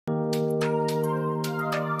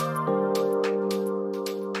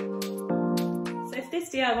this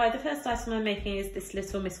DIY, the first item I'm making is this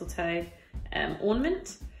little mistletoe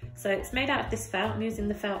ornament. So it's made out of this felt. I'm using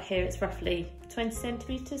the felt here. It's roughly 20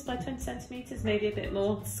 centimetres by 20 centimetres, maybe a bit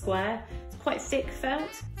more square. It's quite thick felt.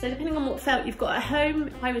 So depending on what felt you've got at home,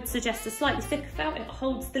 I would suggest a slightly thicker felt. It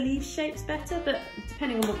holds the leaf shapes better, but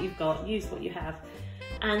depending on what you've got, use what you have.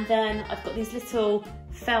 And then I've got these little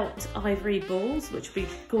felt ivory balls, which will be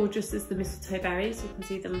gorgeous as the mistletoe berries. You can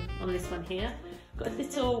see them on this one here. I've got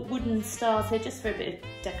little wooden stars here just for a bit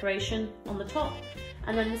of decoration on the top.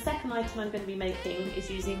 And then the second item I'm going to be making is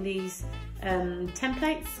using these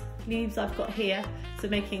templates, leaves I've got here. So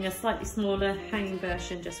making a slightly smaller hanging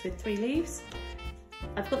version just with 3 leaves.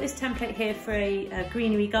 I've got this template here for a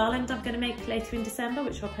greenery garland I'm going to make later in December,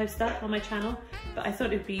 which I'll post up on my channel. But I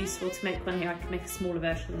thought it would be useful to make one here. I can make a smaller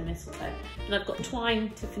version of the mistletoe. And I've got twine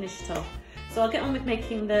to finish it off. So I'll get on with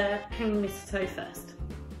making the hanging mistletoe first.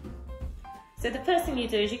 So the first thing you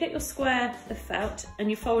do is you get your square of felt and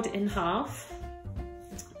you fold it in half.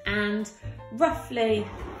 And roughly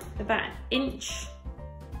about inch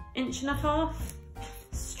and a half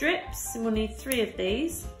strips, and we'll need 3 of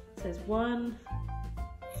these. So there's 1,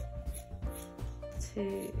 2,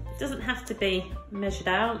 it doesn't have to be measured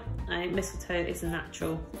out. Mistletoe is a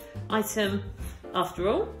natural item after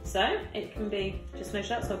all, so it can be just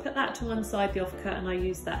measured out. So I'll put that to one side, the offcut, and I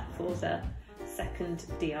use that for the second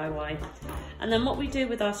DIY. And then what we do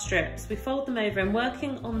with our strips, we fold them over, and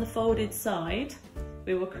working on the folded side,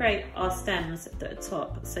 we will create our stems at the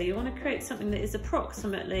top. So you want to create something that is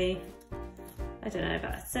approximately, I don't know,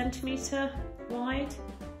 about 1 centimetre wide,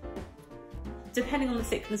 depending on the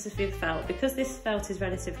thickness of your felt. Because this felt is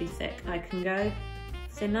relatively thick, I can go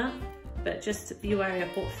thinner, but just be wary of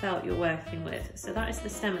what felt you're working with. So that is the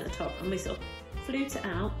stem at the top, and we sort of flute it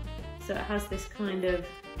out so it has this kind of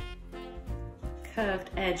curved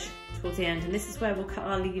edge towards the end. And this is where we'll cut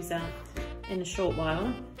our leaves out in a short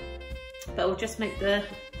while. But we'll just make the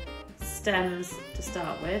stems to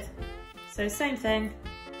start with. So same thing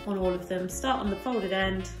on all of them. Start on the folded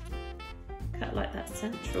end, cut like that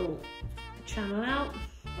central channel out,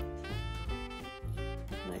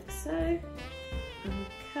 like so, and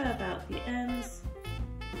curve out the ends,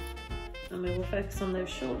 and we will focus on those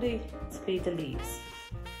shortly to be the leaves.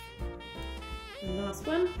 And last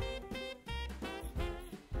one.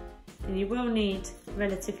 And you will need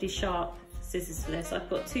relatively sharp scissors for this. I've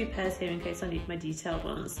got 2 pairs here in case I need my detailed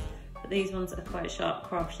ones, but these ones are quite sharp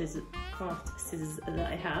craft scissors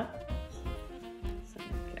that I have. So,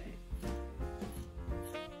 okay.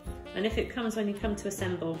 And if it comes when you come to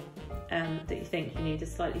assemble that you think you need a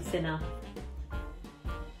slightly thinner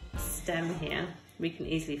stem here, we can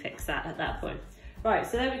easily fix that at that point. Right,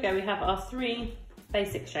 so there we go, we have our 3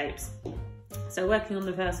 basic shapes. So working on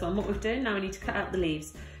the first one, what we're doing now, we need to cut out the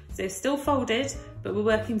leaves. So still folded, but we're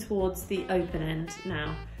working towards the open end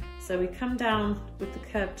now. So we come down with the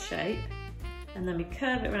curved shape, and then we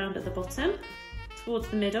curve it round at the bottom, towards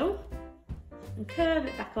the middle, and curve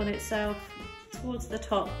it back on itself, towards the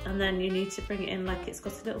top, and then you need to bring it in like it's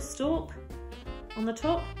got a little stalk on the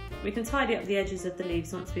top. We can tidy up the edges of the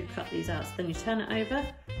leaves once we've cut these out, so then you turn it over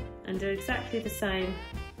and do exactly the same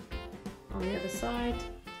on the other side.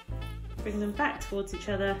 Bring them back towards each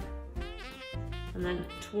other, and then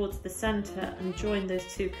towards the centre, and join those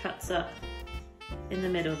 2 cuts up in the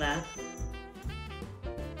middle there,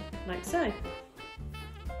 like so.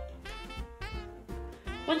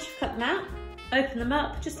 Once you've cut them out, open them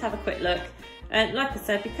up, just have a quick look. And like I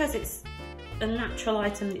said, because it's a natural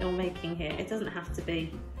item that you're making here, it doesn't have to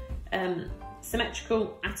be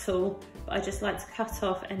symmetrical at all, but I just like to cut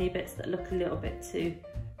off any bits that look a little bit too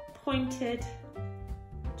pointed,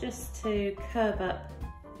 just to curve up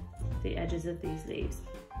the edges of these leaves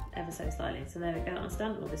ever so slightly. So there we go, that's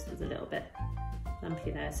done. Well, this one's a little bit lumpy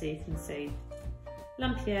there, so you can see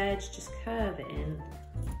lumpy edge, just curve it in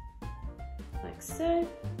like so.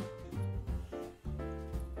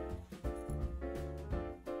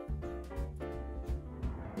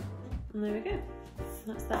 And there we go,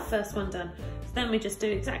 that's that first one done. So then we just do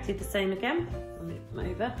exactly the same again. I'll move them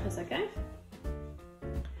over as I go.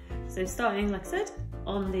 So starting, like I said,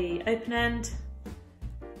 on the open end,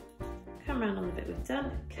 come around on the bit we've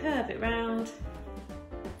done, curve it round,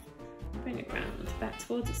 bring it round back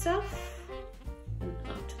towards itself, and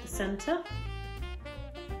up to the centre,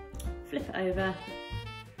 flip it over.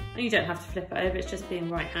 And you don't have to flip it over, it's just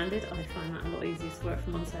being right-handed. I find that a lot easier to work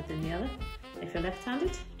from one side than the other. If you're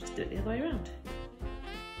left-handed, just do it the other way around.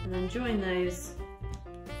 And then join those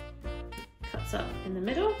cuts up in the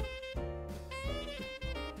middle,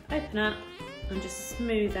 open up, and just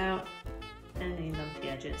smooth out any lumpy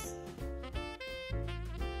edges.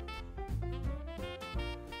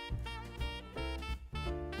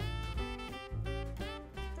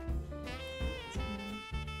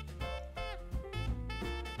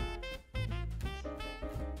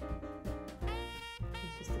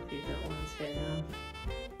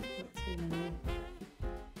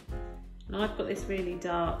 And I've got this really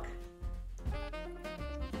dark,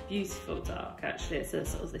 beautiful dark, actually. It's a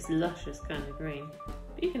sort of this luscious kind of green.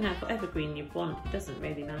 But you can have whatever green you want, it doesn't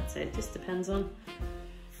really matter. It just depends on,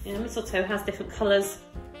 you know, mistletoe has different colours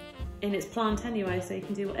in its plant anyway, so you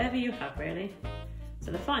can do whatever you have really.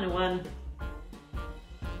 So the final one,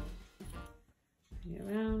 bring it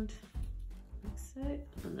around like so,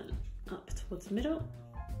 and then up towards the middle.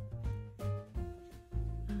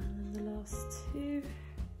 And then the last two.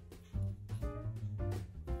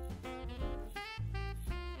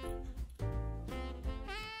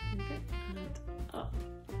 Okay, and up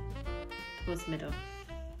towards the middle.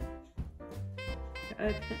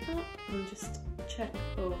 Open it up and just check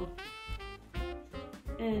for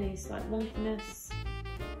any slight wonkiness.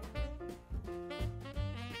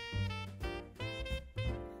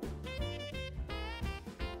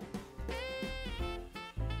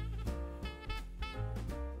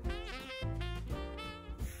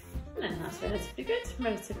 And that's relatively good. I'm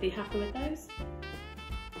relatively happy with those.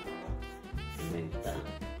 Move the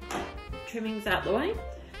trimmings out the way.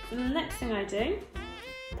 And the next thing I do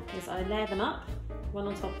is I layer them up, one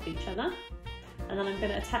on top of each other, and then I'm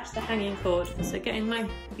going to attach the hanging cord. So getting my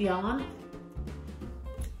yarn,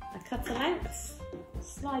 I cut a length,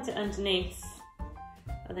 slide it underneath,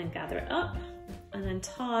 and then gather it up, and then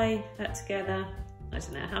tie that together. I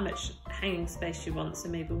don't know how much hanging space you want, so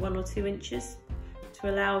maybe 1 or 2 inches, to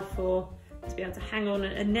allow for to be able to hang on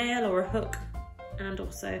a nail or a hook, and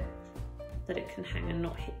also that it can hang and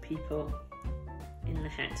not hit people in the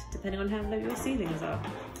head, depending on how low your ceilings are.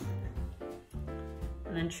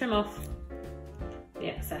 And then trim off the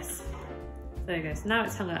excess. There you go, so now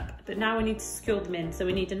it's hung up, but now we need to secure them in. So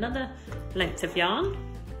we need another length of yarn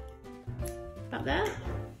up there.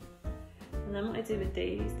 And then what I do with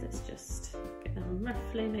these, let's just get them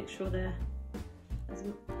roughly, make sure they're as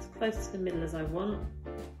close to the middle as I want.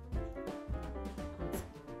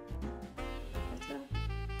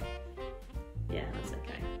 Yeah, that's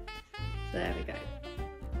okay. There we go.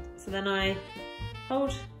 So then I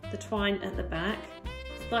hold the twine at the back,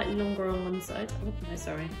 slightly longer on one side. Oh no,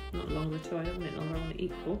 sorry, not longer at all. I don't want it longer, I want it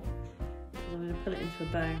equal. And I'm going to pull it into a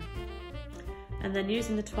bow. And then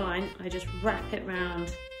using the twine, I just wrap it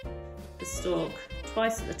round the stalk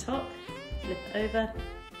twice at the top, flip it over,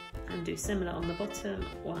 and do similar on the bottom.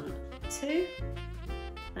 1, 2,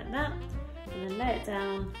 like that. And then lay it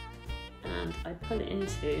down, and I pull it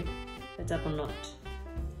into a double knot.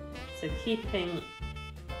 So keeping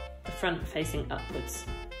the front facing upwards.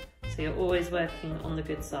 So you're always working on the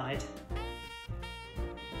good side.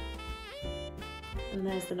 And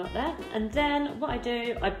there's the knot there. And then what I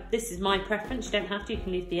do, this is my preference, you don't have to, you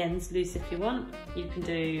can leave the ends loose if you want. You can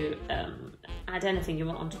do, add anything you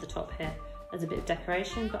want onto the top here as a bit of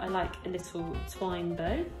decoration, but I like a little twine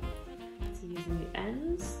bow. So using the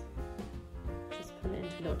ends, just pull it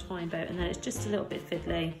into a little twine bow, and then it's just a little bit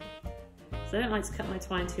fiddly. So I don't like to cut my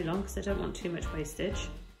twine too long because I don't want too much wastage.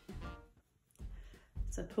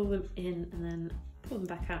 So pull them in and then pull them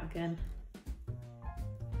back out again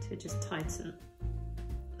to just tighten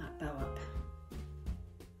that bow up.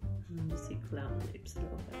 And then just equal out the loops a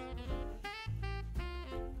little bit.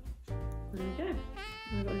 There we go.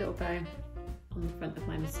 I've got a little bow on the front of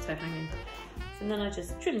my mistletoe hanging. So then I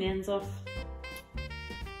just trim the ends off,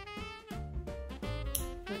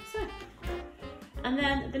 like so. And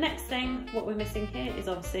then the next thing, what we're missing here is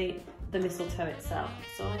obviously the mistletoe itself.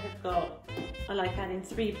 So I like adding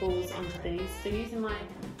 3 balls onto these. So using my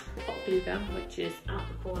hot glue gun, which is out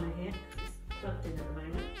the corner here, it's plugged in at the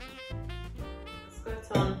moment,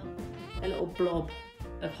 squirt on a little blob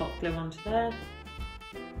of hot glue onto there,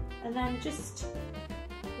 and then just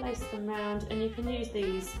place them round, and you can use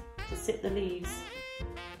these to sit the leaves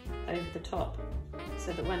over the top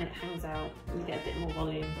so that when it hangs out you get a bit more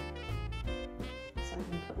volume. So I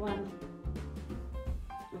can put one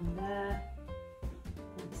on there,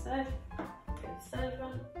 like so. Get the third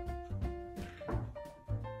one,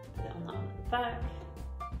 put it on that one at the back,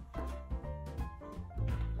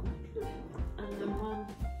 and then one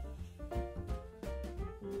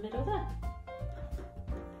in the middle there.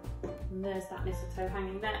 And there's that mistletoe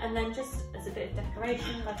hanging there. And then just as a bit of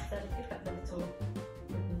decoration, like I said, I pick up the little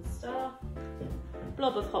wooden star,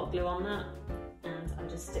 blob of hot glue on that, and I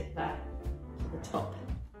just stick that to the top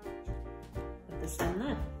of the stem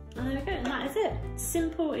there. And there we go, and that is it.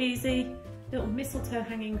 Simple, easy, little mistletoe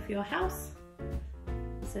hanging for your house.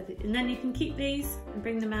 So and then you can keep these and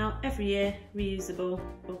bring them out every year, reusable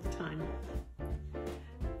all the time.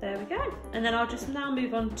 There we go. And then I'll just now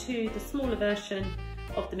move on to the smaller version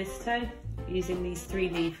of the mistletoe using these 3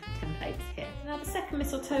 leaf templates here. Now the second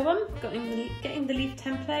mistletoe one, getting the leaf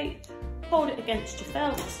template, hold it against your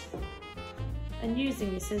felt, And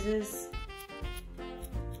using your scissors,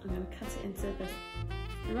 I'm going to cut it into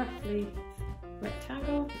the roughly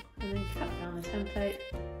rectangle and then cut down the template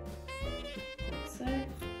like so.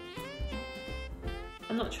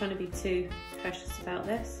 I'm not trying to be too precious about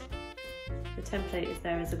this. The template is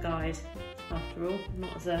there as a guide after all,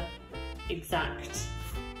 not as a exact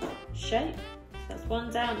shape. So that's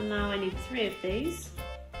one down, and now I need 3 of these.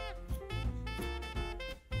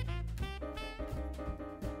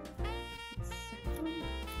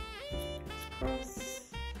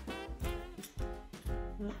 Across.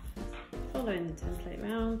 Following the template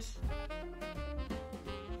round.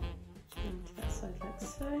 And to that side like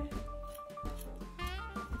so.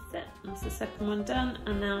 That's it, that's the second one done.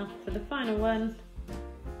 And now for the final one.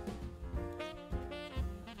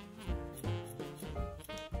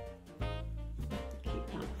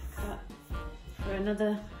 Keep that cut for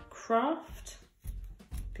another craft.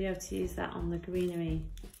 Be able to use that on the greenery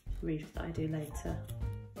wreath that I do later.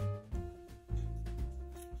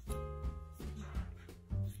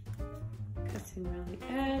 Cutting around the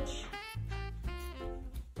edge.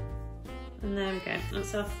 And there we go.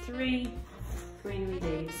 That's our 3 greenery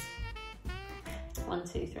leaves. 1,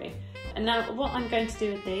 2, 3. And now what I'm going to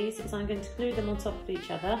do with these is I'm going to glue them on top of each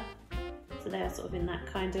other. So they are sort of in that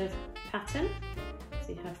kind of pattern.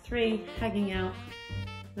 So you have 3 hanging out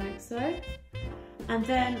like so. And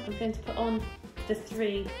then I'm going to put on the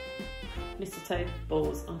 3 mistletoe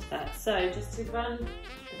balls onto that. So just to run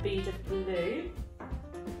a bead of glue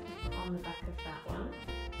on the back of that one,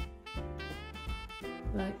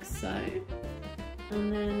 like so,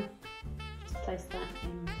 and then just place that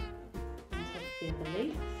on top of the other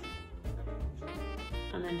leaf,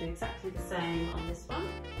 and then do exactly the same on this one.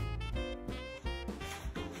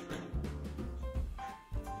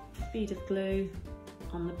 Bead of glue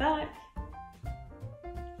on the back,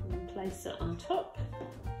 and then place it on top.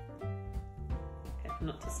 Careful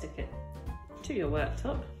not to stick it to your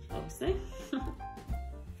worktop, obviously.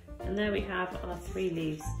 And there we have our 3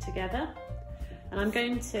 leaves together. And I'm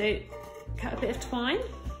going to cut a bit of twine,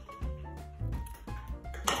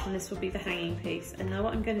 and this will be the hanging piece. And now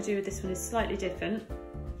what I'm going to do with this one is slightly different.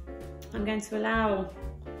 I'm going to allow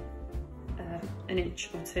an inch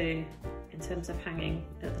or 2 in terms of hanging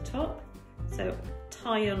at the top. So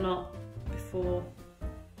tie your knot before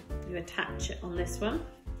you attach it on this one.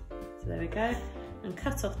 So there we go. And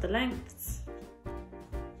cut off the lengths,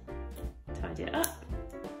 tidy it up,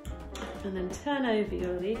 and then turn over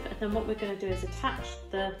your leaf. And then what we're going to do is attach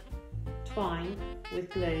the twine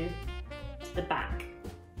with glue to the back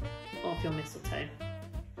of your mistletoe.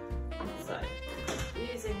 So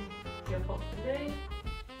using your hot glue,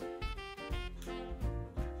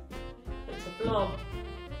 put a blob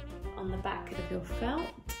on the back of your felt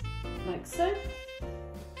like so.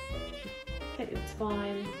 Get your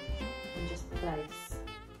twine and just place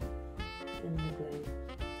in the glue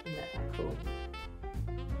and let that cool.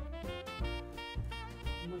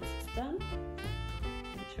 And once it's done,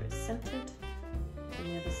 make sure it's centered on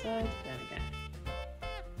the other side. There we go.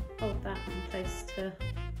 Hold that in place to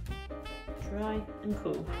dry and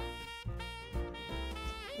cool.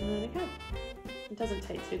 And there we go. It doesn't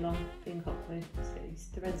take too long being hot glue. Let's get these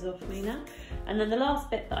threads off me now. And then the last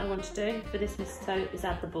bit that I want to do for this mistletoe is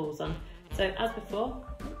add the balls on. So as before,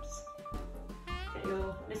 oops, get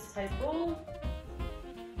your mistletoe ball,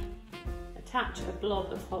 attach a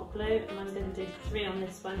blob of hot glue, and I'm going to do 3 on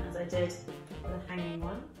this one as I did for the hanging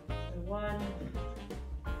one. So 1,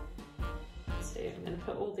 2, I'm going to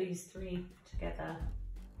put all these 3 together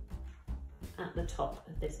at the top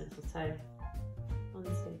of this mistletoe. 1,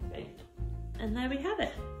 2, 3. And there we have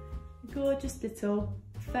it. Gorgeous little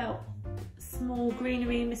felt, small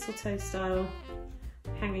greenery mistletoe style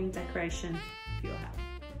hanging decoration for your house.